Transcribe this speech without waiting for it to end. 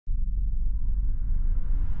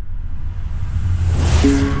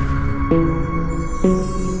Hey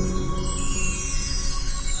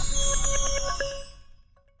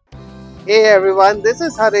everyone, this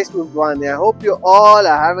is Harish Mudwani. I hope you all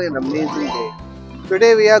are having an amazing day.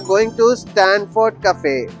 Today we are going to Stanford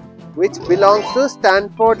Cafe, which belongs to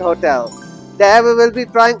Stanford Hotel. There we will be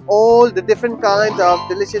trying all the different kinds of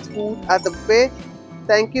delicious food at the buffet.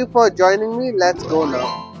 Thank you for joining me. Let's go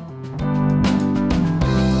now.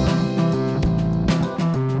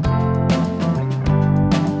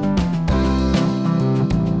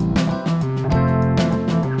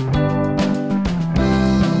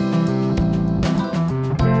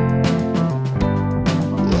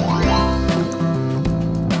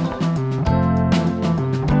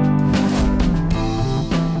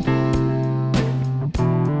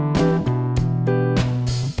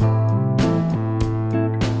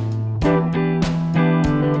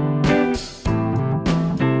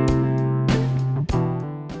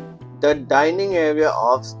 The dining area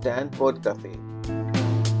of Stanford Cafe.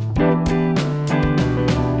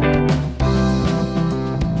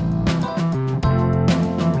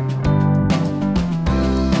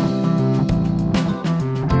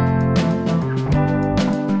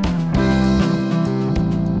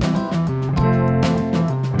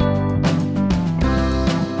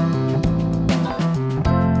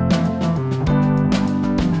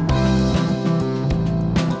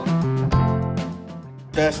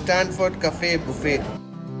 The Stanford Cafe buffet.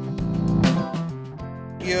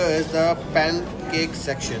 Here is the pancake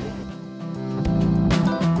section.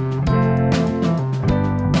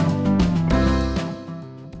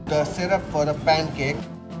 The syrup for the pancake.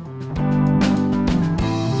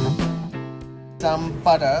 Some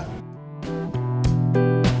butter.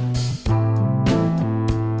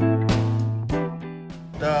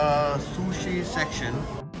 The sushi section.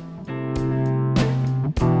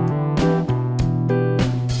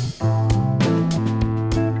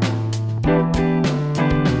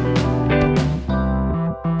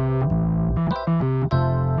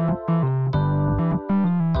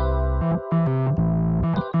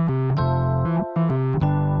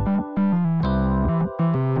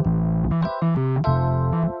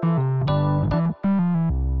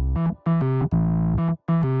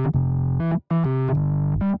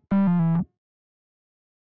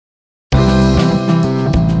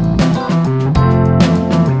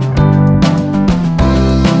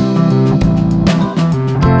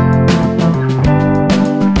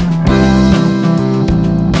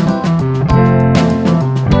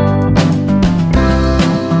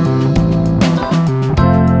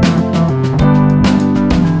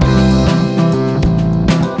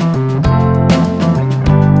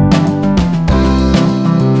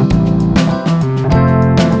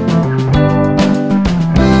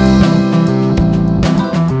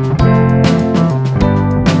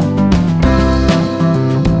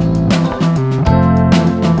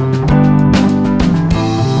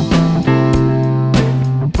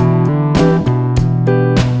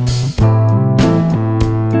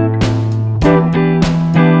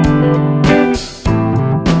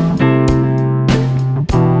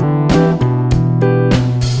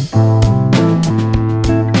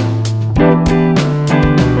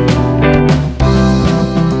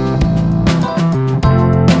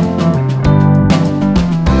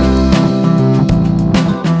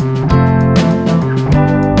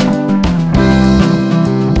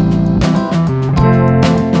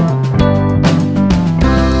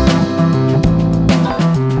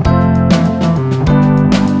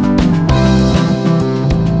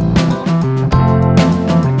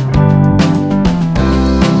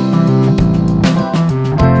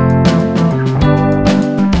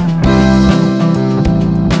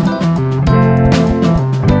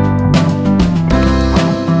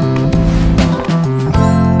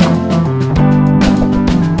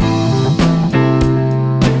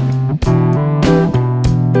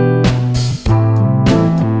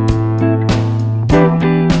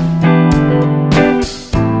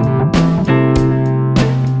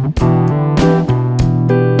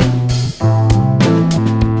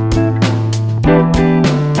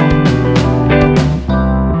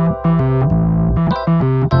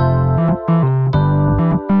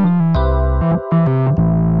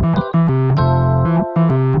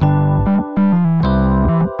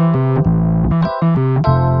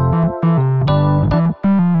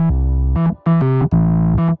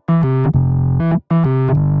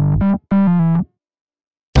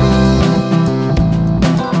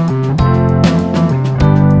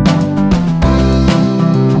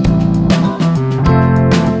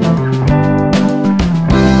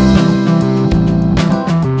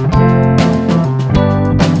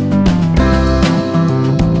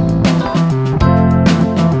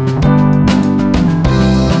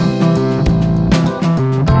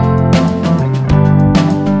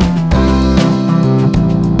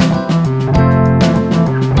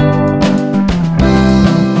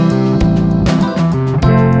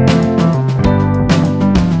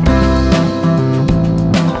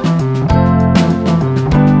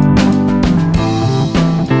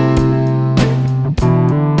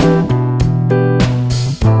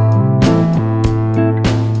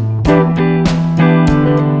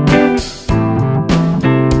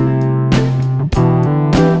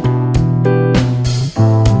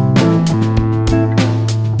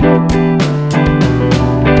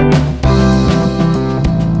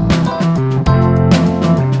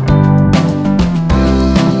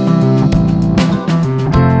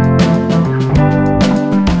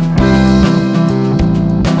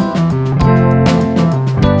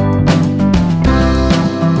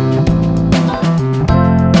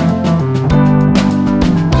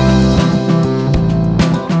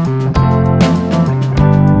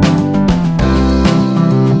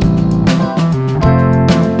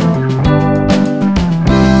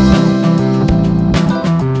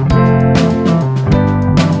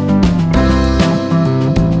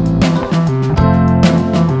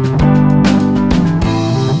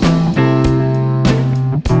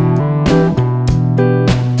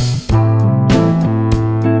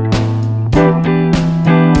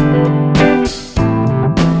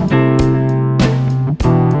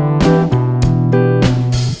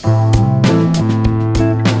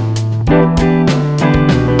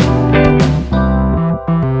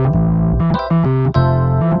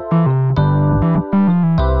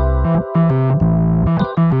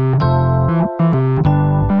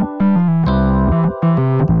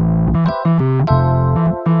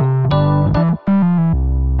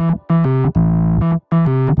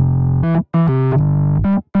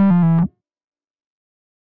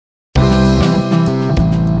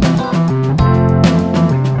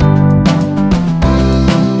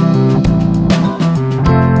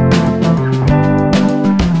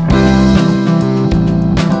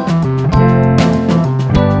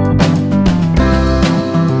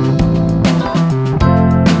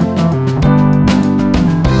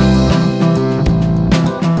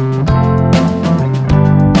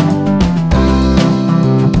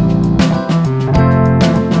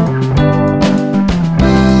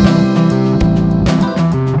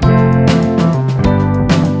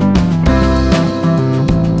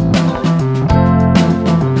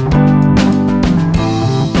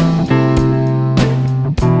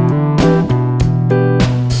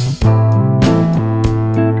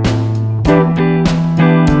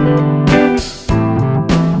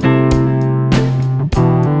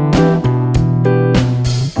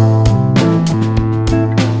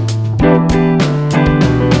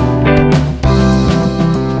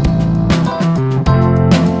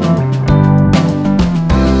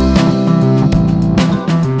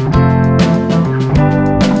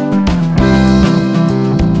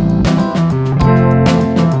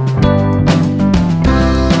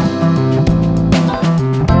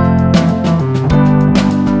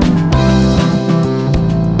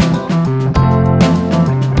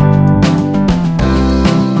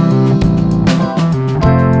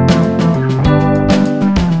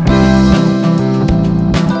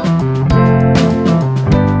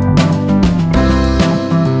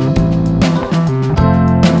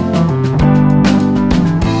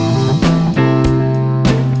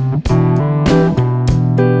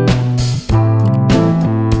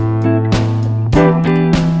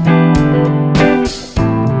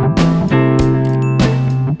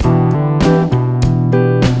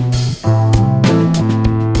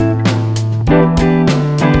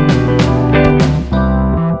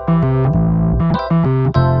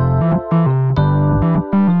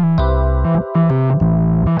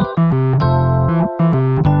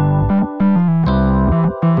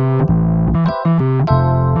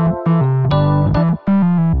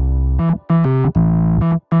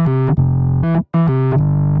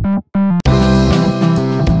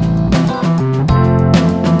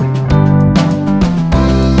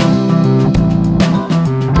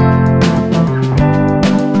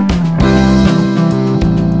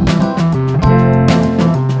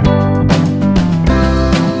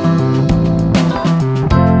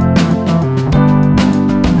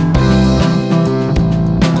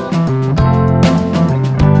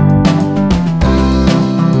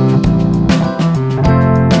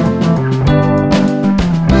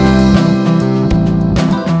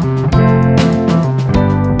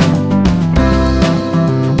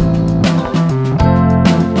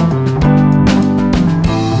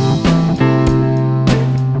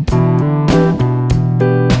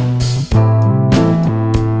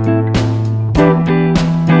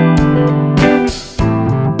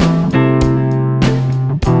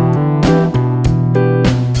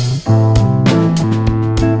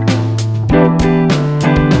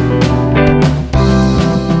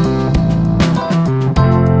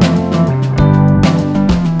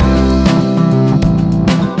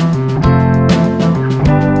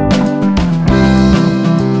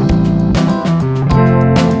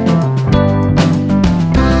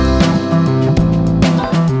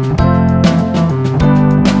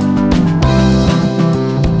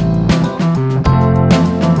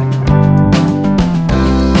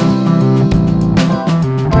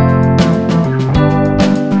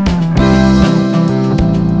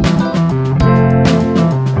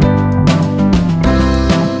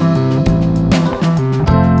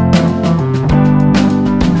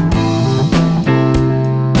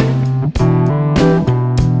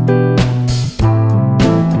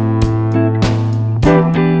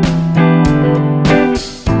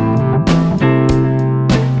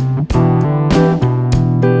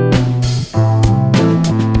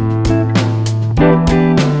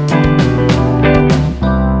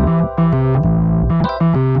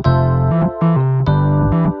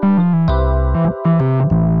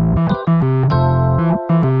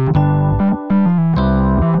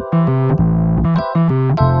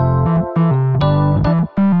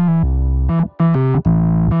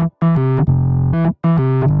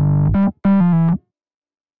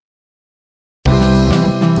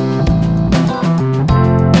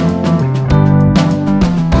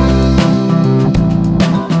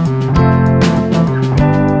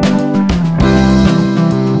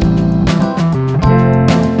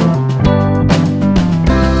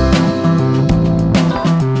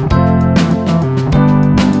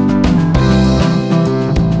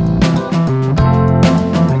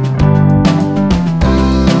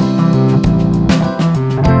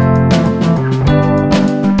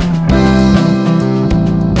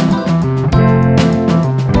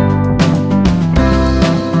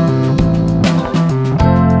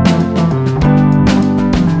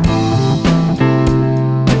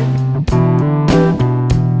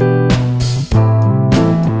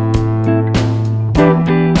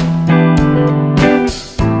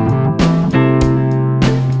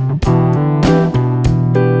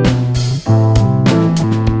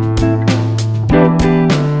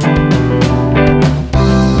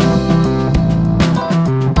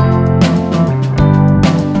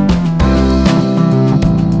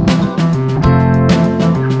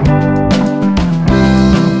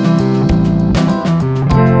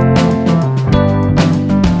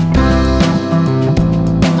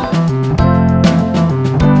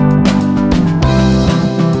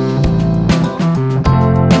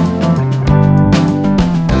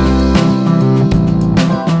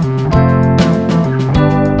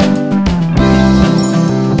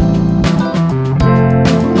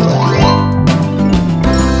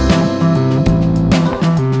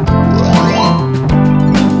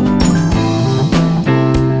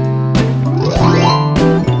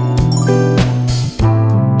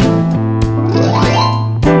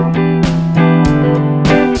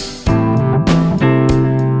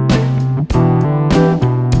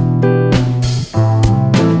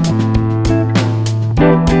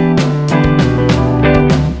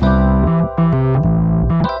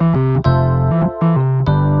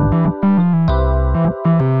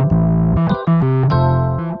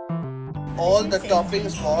 all the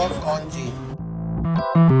toppings for congee.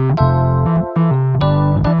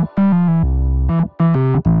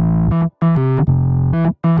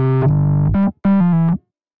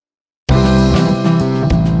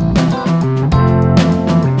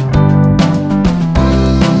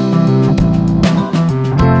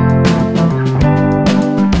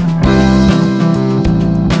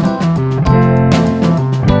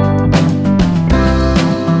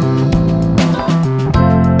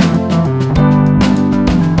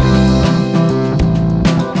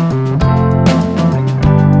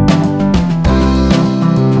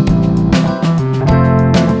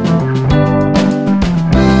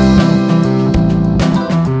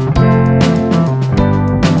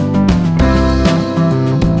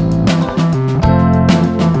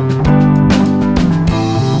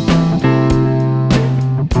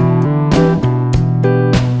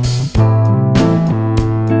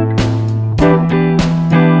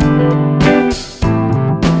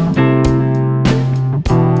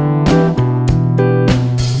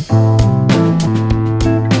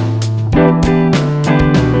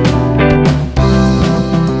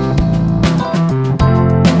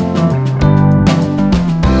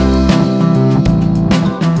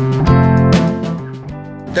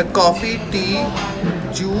 The coffee, tea,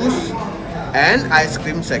 juice and ice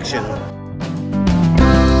cream section.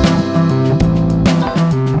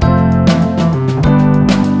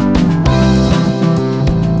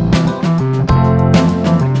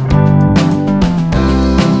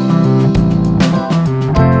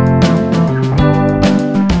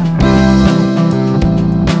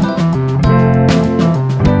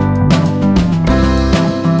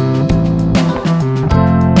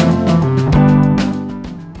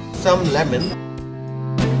 Some lemon,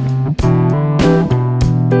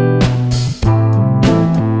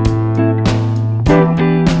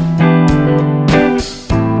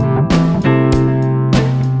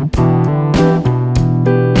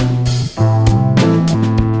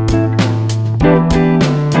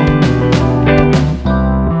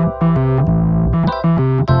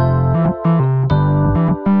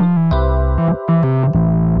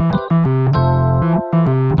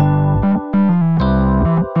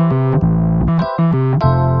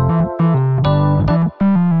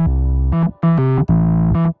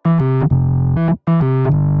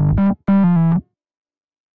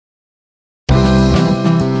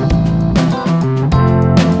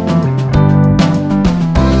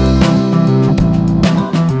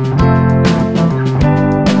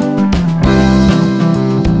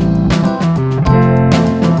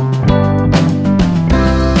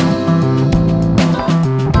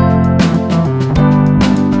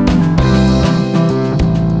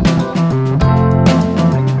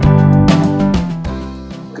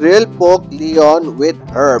 grilled pork Lyon with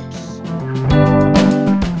herbs.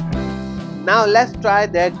 Now let's try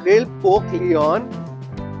their grilled pork Lyon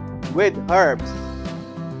with herbs.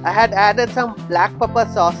 I had added some black pepper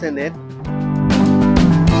sauce in it.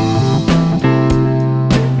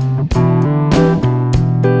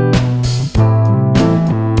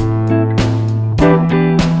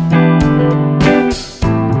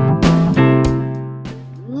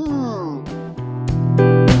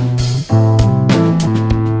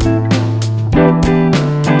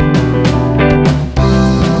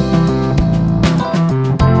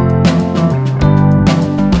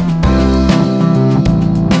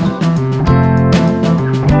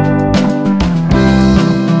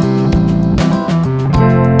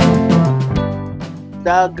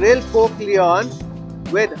 The grilled pork Lyon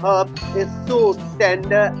with herbs is so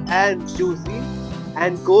tender and juicy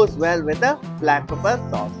and goes well with the black pepper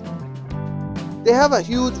sauce. They have a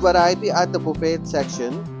huge variety at the buffet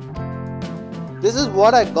section. This is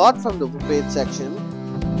what I got from the buffet section.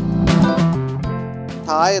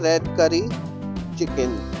 Thai red curry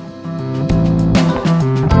chicken,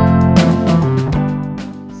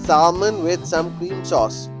 salmon with some cream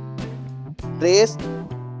sauce, braised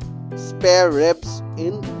spare ribs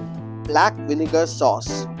in black vinegar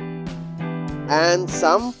sauce, and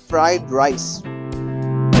some fried rice.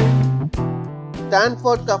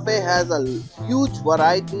 Stanford Cafe has a huge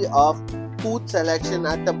variety of food selection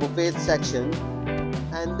at the buffet section,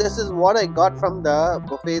 and this is what I got from the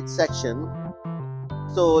buffet section.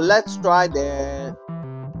 So let's try their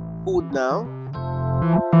food now.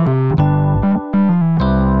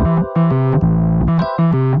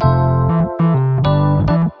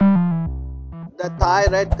 The Thai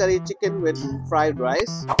red curry chicken with fried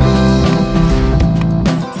rice.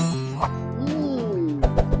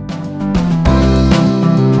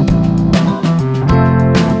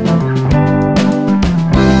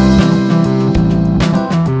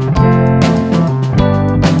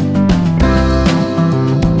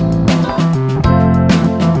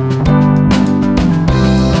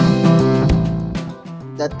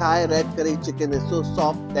 Thai red curry chicken is so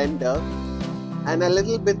soft, tender, and a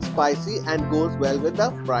little bit spicy and goes well with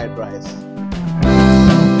the fried rice.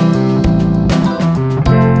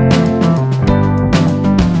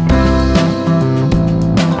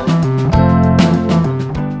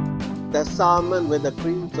 The salmon with the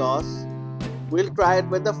cream sauce. We'll try it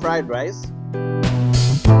with the fried rice.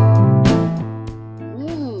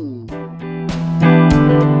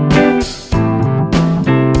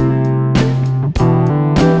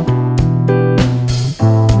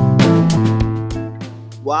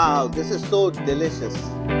 Wow, this is so delicious.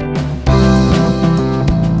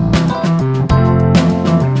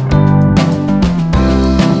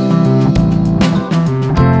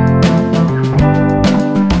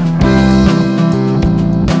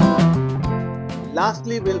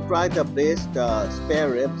 Lastly, we'll try the braised spare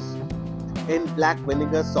ribs in black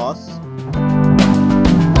vinegar sauce.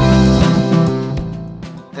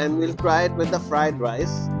 And we'll try it with the fried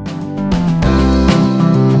rice.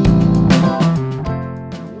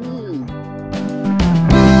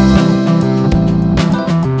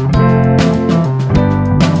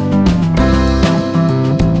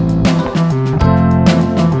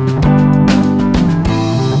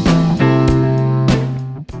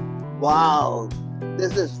 Wow,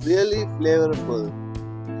 this is really flavorful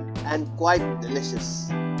and quite delicious.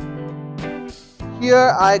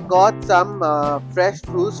 Here I got some fresh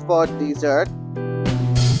fruits for dessert.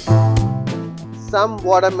 Some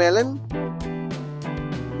watermelon,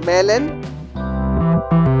 melon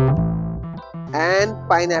and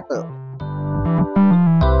pineapple.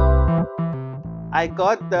 I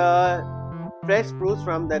got the fresh fruits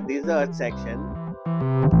from the dessert section.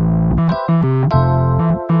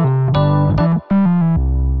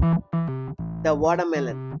 The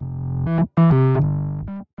watermelon.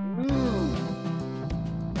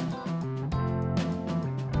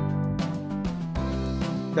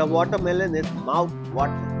 The watermelon is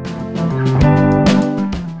mouth-watering.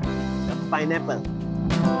 The pineapple.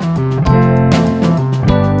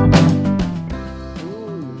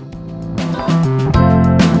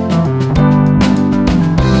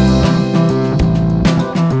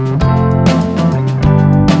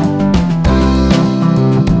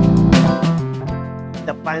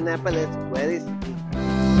 The pineapple is very sweet.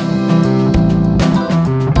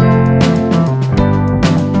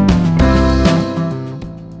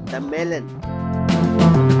 The melon.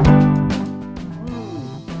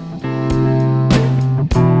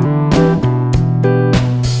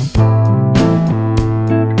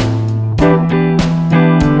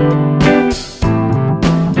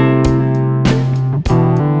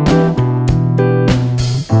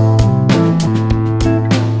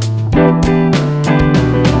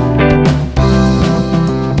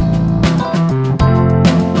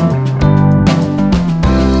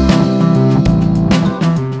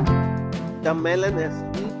 The melon is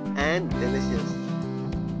sweet and delicious.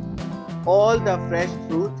 All the fresh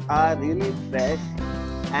fruits are really fresh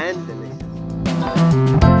and delicious.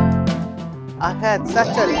 I had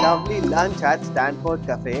such a lovely lunch at Stanford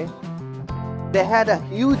Cafe. They had a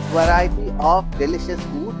huge variety of delicious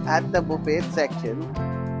food at the buffet section.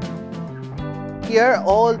 Here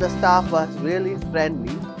all the staff was really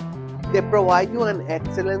friendly. They provide you an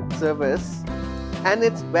excellent service and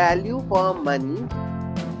it's value for money.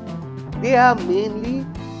 They are mainly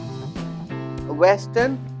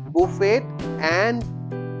Western buffet and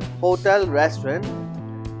hotel restaurant.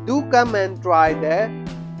 Do come and try their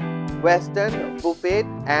Western buffet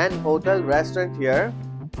and hotel restaurant here.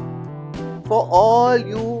 For all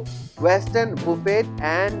you Western buffet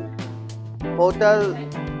and hotel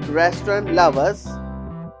restaurant lovers,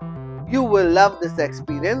 you will love this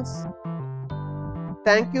experience.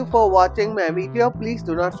 Thank you for watching my video. Please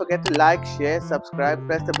do not forget to like, share, subscribe,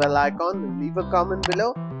 press the bell icon and leave a comment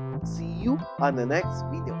below. See you on the next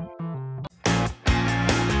video.